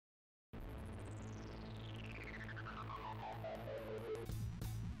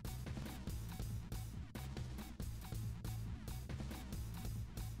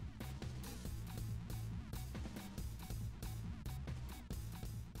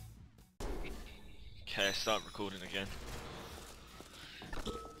Okay, start recording again.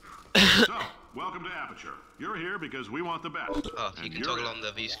 So, welcome to Aperture. You're here because we want the best. Oh, you can toggle on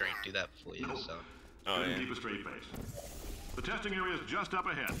the V screen, do that before you, Nope. so... Couldn't keep a straight face. The testing area is just up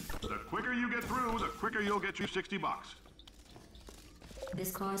ahead. The quicker you get through, the quicker you'll get your 60 bucks.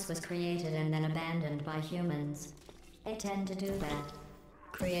 This course was created and then abandoned by humans. They tend to do that.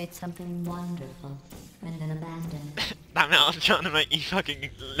 Create something wonderful and then abandon it. Damn it, I was trying to make you fucking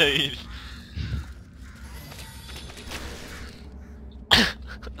lose.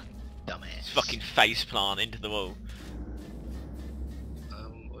 Dumbass. Fucking face plant into the wall.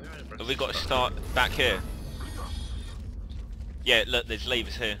 Have we got to start back here? Yeah, look, there's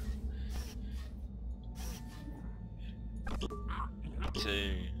levers here.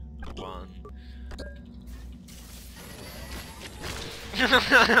 2, 1.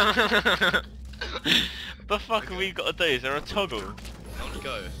 The fuck have we got to do? Is there a toggle? I want to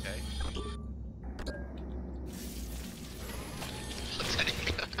go, okay?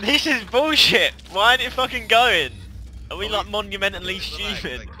 This is bullshit! Why ain't it fucking going? Are we Oh, like monumentally It's the lag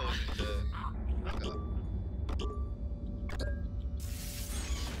stupid? that caused it to back up.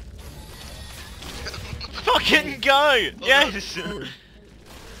 Fucking go! Yes!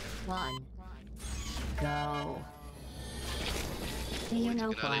 1. Go. Do you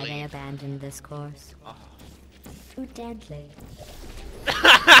know why they abandoned this course? Too deadly.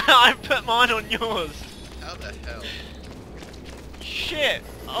 I put mine on yours! How the hell? Shit!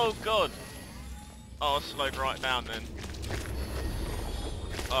 Oh god! Oh, I slowed right down then.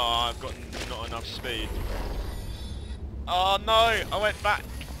 Oh, I've got not enough speed. Oh no! I went back!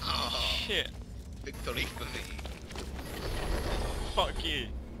 Oh, Shit! victory for me. Fuck you!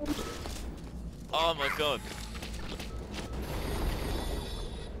 Oh my god!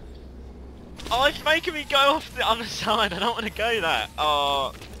 Oh, it's making me go off the other side. I don't want to go that.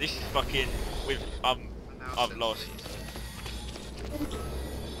 Oh, this is fucking. I've lost.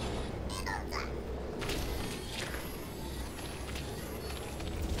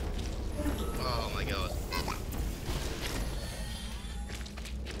 Oh my god.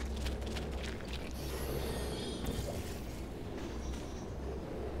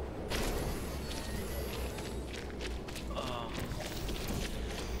 Oh.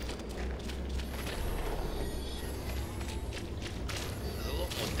 There's a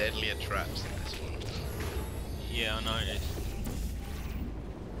lot more deadlier traps in this one. Yeah, I noticed.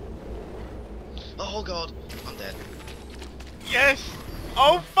 Oh god, I'm dead. Yes!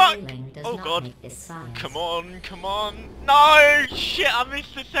 Oh fuck! Failing does Oh not god! make this science. Come on, come on! No! Shit! I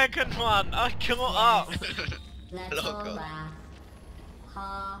missed the second one. I caught up. Let's Oh, all God. laugh.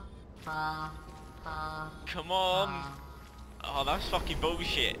 Ha, ha, ha. Come on! ha. Oh, that's fucking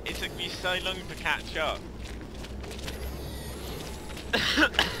bullshit. It took me so long to catch up.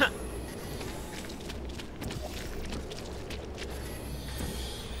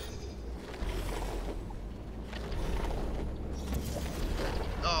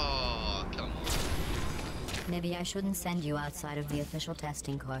 Oh, come on. Maybe I shouldn't send you outside of the official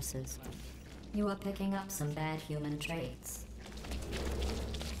testing courses. You are picking up some bad human traits.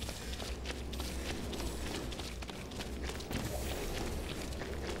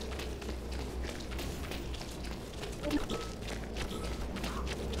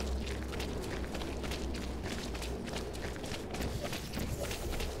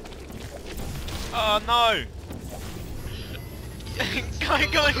 Oh no!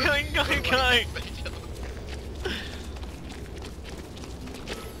 Go!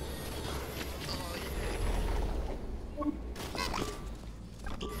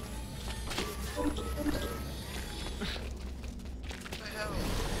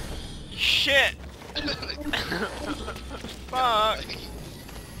 Shit! Fuck!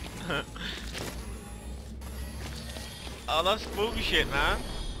 Oh, that's bullshit, man.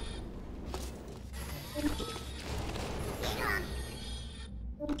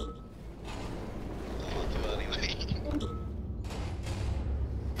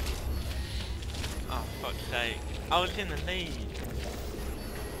 Oh, fuck's sake. I was in the lead.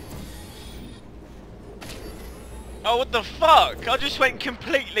 Oh, what the fuck? I just went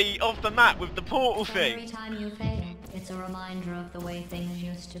completely off the map with the portal Every thing. time you fail, it's a reminder of the way things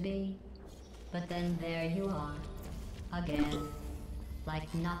used to be. But then there you are, again,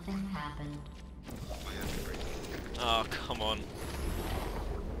 like nothing happened. Oh, come on.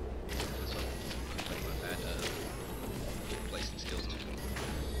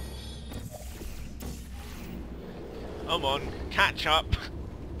 Come on, catch up.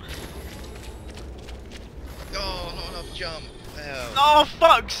 Oh, not enough jump. Hell. Oh,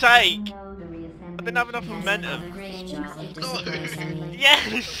 fuck's sake! No, the reassembly I didn't have enough has momentum. another great job of No. disassembly.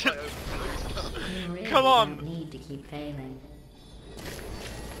 Yes! You really Come on! don't need to keep failing.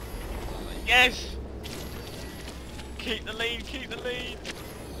 Yes! Keep the lead, keep the lead!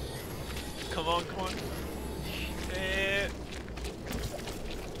 Come on, come on. Shit.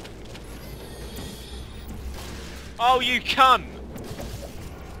 Oh, you cunt!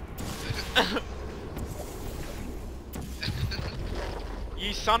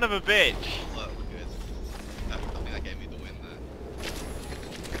 You son of a bitch! Look, good. I think that gave me the win there.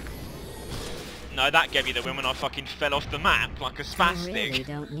 No, that gave you the win when I fucking fell off the map like a You spastic. really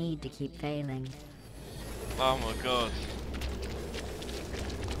don't need to keep failing. Oh my god.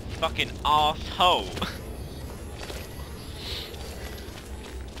 Fucking arsehole.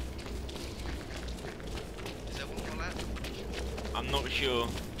 Is there one more left? I'm not sure.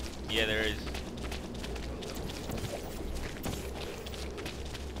 Yeah, there is.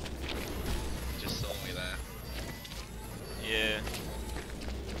 Just saw me there. Yeah.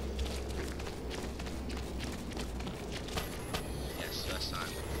 Yes, first time.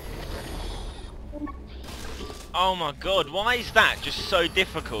 Oh my god, why is that just so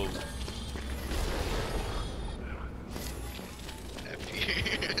difficult?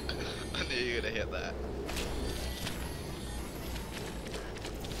 I knew you were gonna hit that.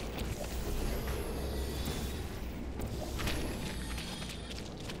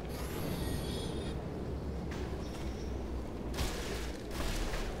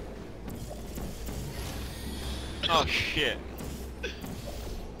 Oh shit.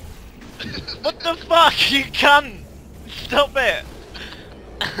 What the fuck, you cunt! Stop it!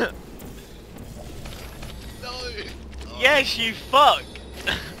 No! Oh. Yes, you fuck!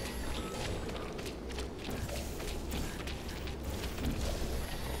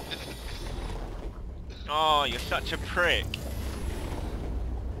 Oh, you're such a prick.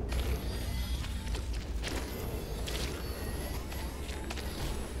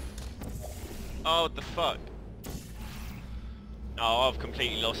 Oh, what the fuck? Oh, I've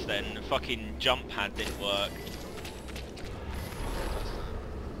completely lost then. The fucking jump pad didn't work.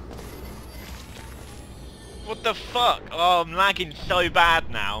 What the fuck? Oh, I'm lagging so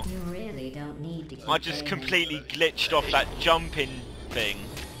bad now. You really don't need to keep I just failing. completely glitched off that jumping thing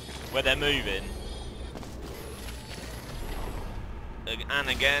where they're moving. And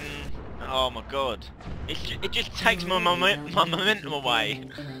again. Oh my god. It just takes my momentum away.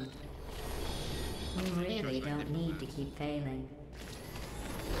 You really don't need to keep failing.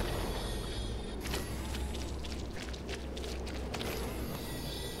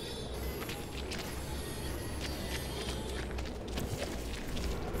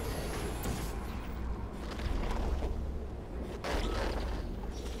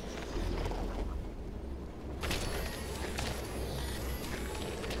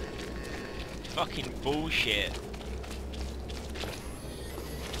 Fucking bullshit.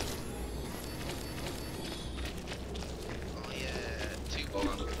 Oh yeah,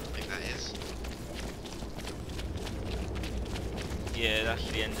 2-1, I think that is. Yeah,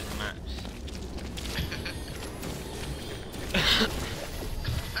 that's the end of the maps.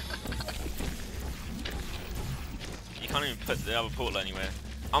 You can't even put the other portal anywhere.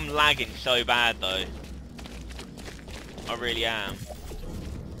 I'm lagging so bad though. I really am.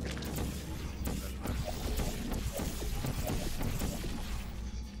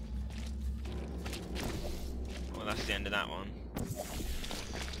 Well, that's the end of that one.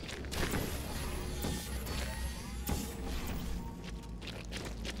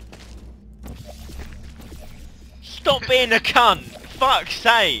 Stop being a cunt! Fuck's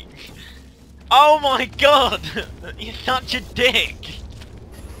sake! Oh my god! You're such a dick!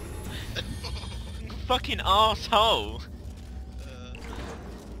 Fucking arsehole!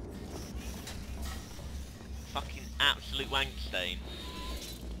 Fucking absolute wank stain.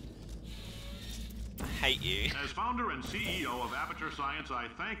 I hate you. As founder and CEO of Aperture Science, I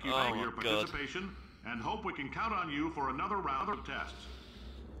thank you Oh for your my God. participation and hope we can count on you for another round of tests.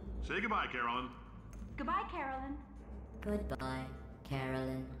 Say goodbye, Carolyn. Goodbye, Carolyn. Goodbye,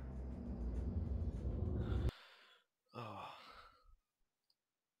 Carolyn.